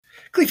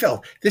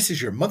Kleefeld, this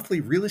is your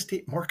monthly real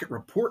estate market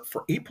report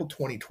for April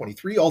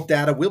 2023. All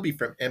data will be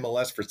from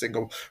MLS for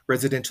single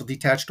residential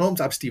detached homes.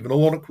 I'm Stephen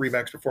Olonick,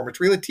 Remax Performance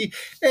Realty,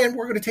 and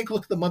we're going to take a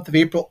look at the month of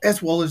April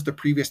as well as the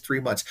previous 3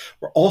 months.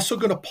 We're also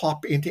going to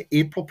pop into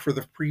April for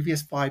the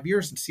previous 5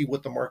 years and see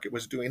what the market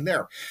was doing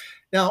there.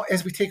 Now,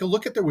 as we take a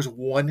look at, there was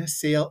one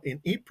sale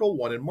in April,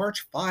 one in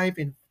March, five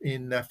in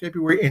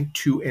February, and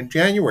two in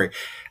January.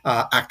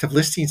 Active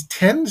listings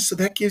 10, so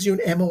that gives you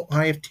an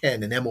MOI of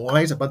 10. An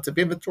MOI is a month of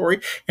inventory,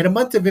 and a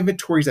month of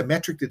inventory is a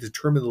metric to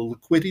determine the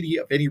liquidity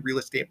of any real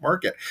estate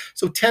market.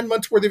 So 10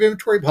 months worth of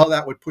inventory, well,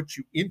 that would put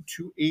you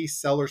into a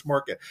seller's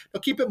market.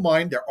 Now, keep in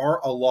mind, there are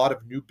a lot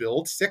of new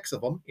builds, 6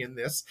 of them in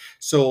this.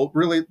 So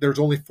really, there's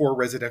only 4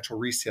 residential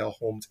resale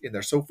homes in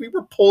there. So if we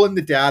were pulling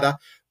the data,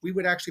 we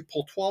would actually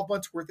pull 12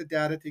 months worth of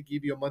data to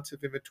give you a month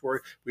of inventory.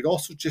 We'd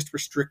also just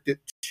restrict it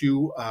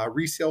to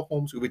resale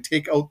homes. We would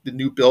take out the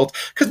new builds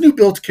because new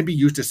builds can be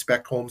used as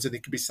spec homes and they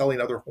can be selling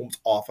other homes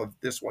off of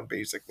this one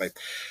basically.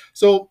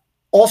 So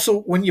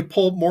also when you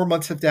pull more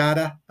months of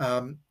data,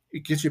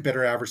 it gives you a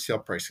better average sale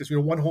price because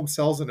one home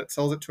sells and it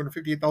sells at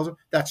 258,000.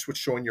 That's what's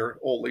showing your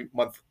only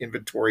month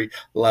inventory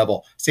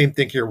level. Same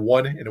thing here,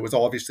 one, and it was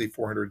obviously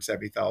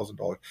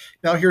 $470,000.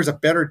 Now here's a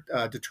better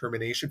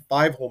determination.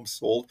 5 homes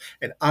sold,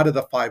 and out of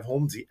the 5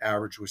 homes, the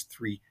average was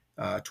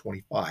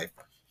 325.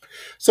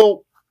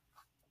 So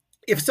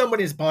if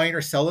someone is buying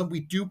or selling, we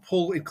do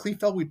pull in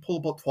Kleefeld, we pull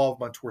about 12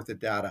 months worth of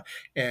data,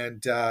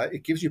 and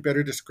it gives you a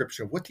better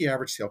description of what the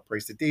average sale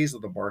price, the days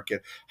of the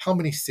market, how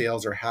many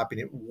sales are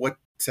happening, what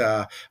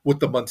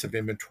the months of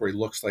inventory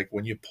looks like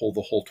when you pull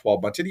the whole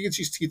 12 months. And you can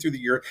see through the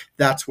year,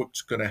 that's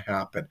what's going to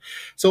happen.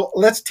 So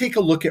let's take a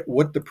look at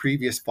what the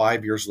previous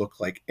 5 years look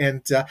like.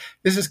 And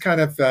this is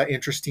kind of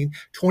interesting.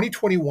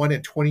 2021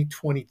 and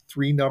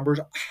 2023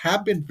 numbers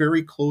have been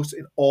very close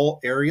in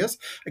all areas.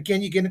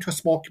 Again, you get into a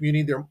small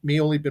community, there may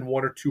only been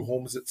 1 or 2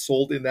 homes that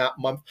sold in that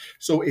month.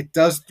 So it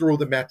does throw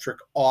the metric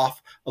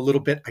off a little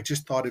bit. I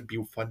just thought it'd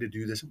be fun to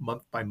do this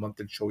month by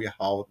month and show you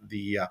how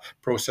the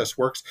process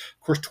works.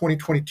 Of course,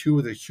 2022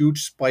 was a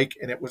huge spike,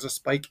 and it was a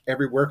spike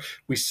everywhere.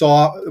 We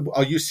saw,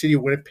 I'll use City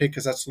of Winnipeg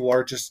because that's the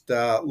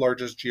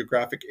largest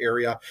geographic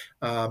area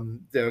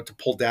to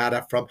pull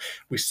data from.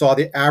 We saw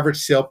the average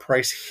sale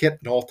price hit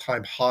an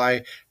all-time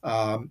high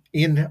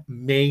in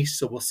May.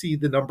 So we'll see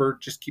the number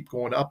just keep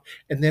going up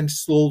and then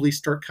slowly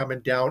start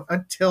coming down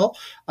until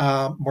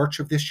March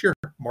of this year.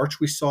 March,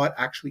 we saw it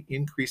actually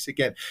increase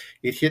again.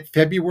 It hit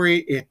February,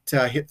 it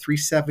hit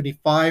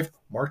 375.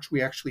 March,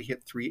 we actually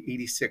hit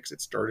 386.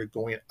 It started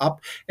going up.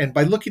 And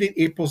by looking at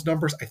April's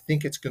numbers, I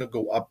think it's going to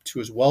go up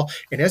too as well.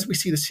 And as we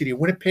see the City of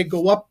Winnipeg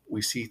go up,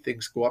 we see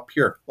things go up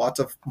here.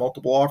 Lots of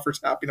multiple offers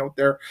happening out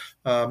there.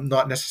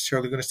 Not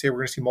necessarily going to say we're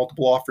going to see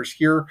multiple offers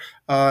here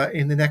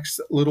in the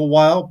next little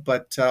while,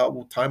 but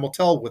time will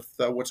tell with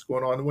what's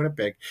going on in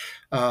Winnipeg.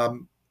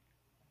 And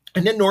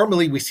then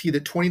normally we see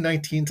that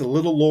 2019 is a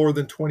little lower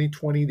than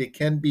 2020. They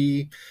can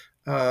be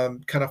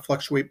kind of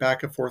fluctuate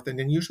back and forth. And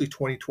then usually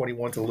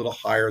 2021 is a little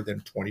higher than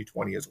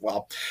 2020 as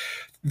well.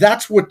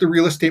 That's what the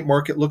real estate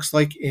market looks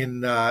like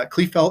in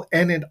Kleefeld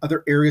and in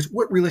other areas.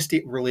 What real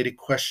estate related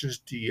questions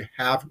do you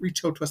have?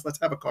 Reach out to us. Let's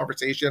have a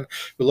conversation.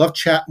 We love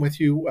chatting with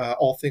you,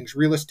 all things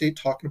real estate,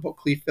 talking about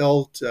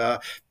Kleefeld.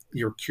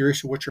 You're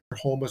curious what your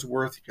home is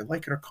worth. If you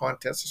like our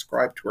content,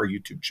 subscribe to our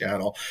YouTube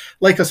channel.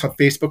 Like us on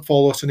Facebook,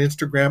 follow us on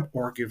Instagram,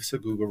 or give us a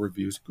Google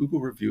reviews. Google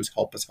reviews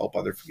help us help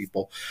other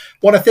people.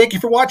 Want to thank you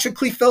for watching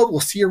Kleefeld. We'll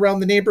see you around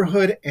the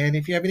neighborhood. And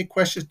if you have any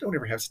questions, don't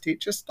ever hesitate.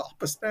 Just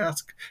stop us and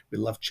ask. We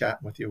love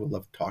chatting with you. We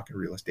love talking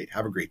real estate.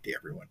 Have a great day,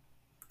 everyone.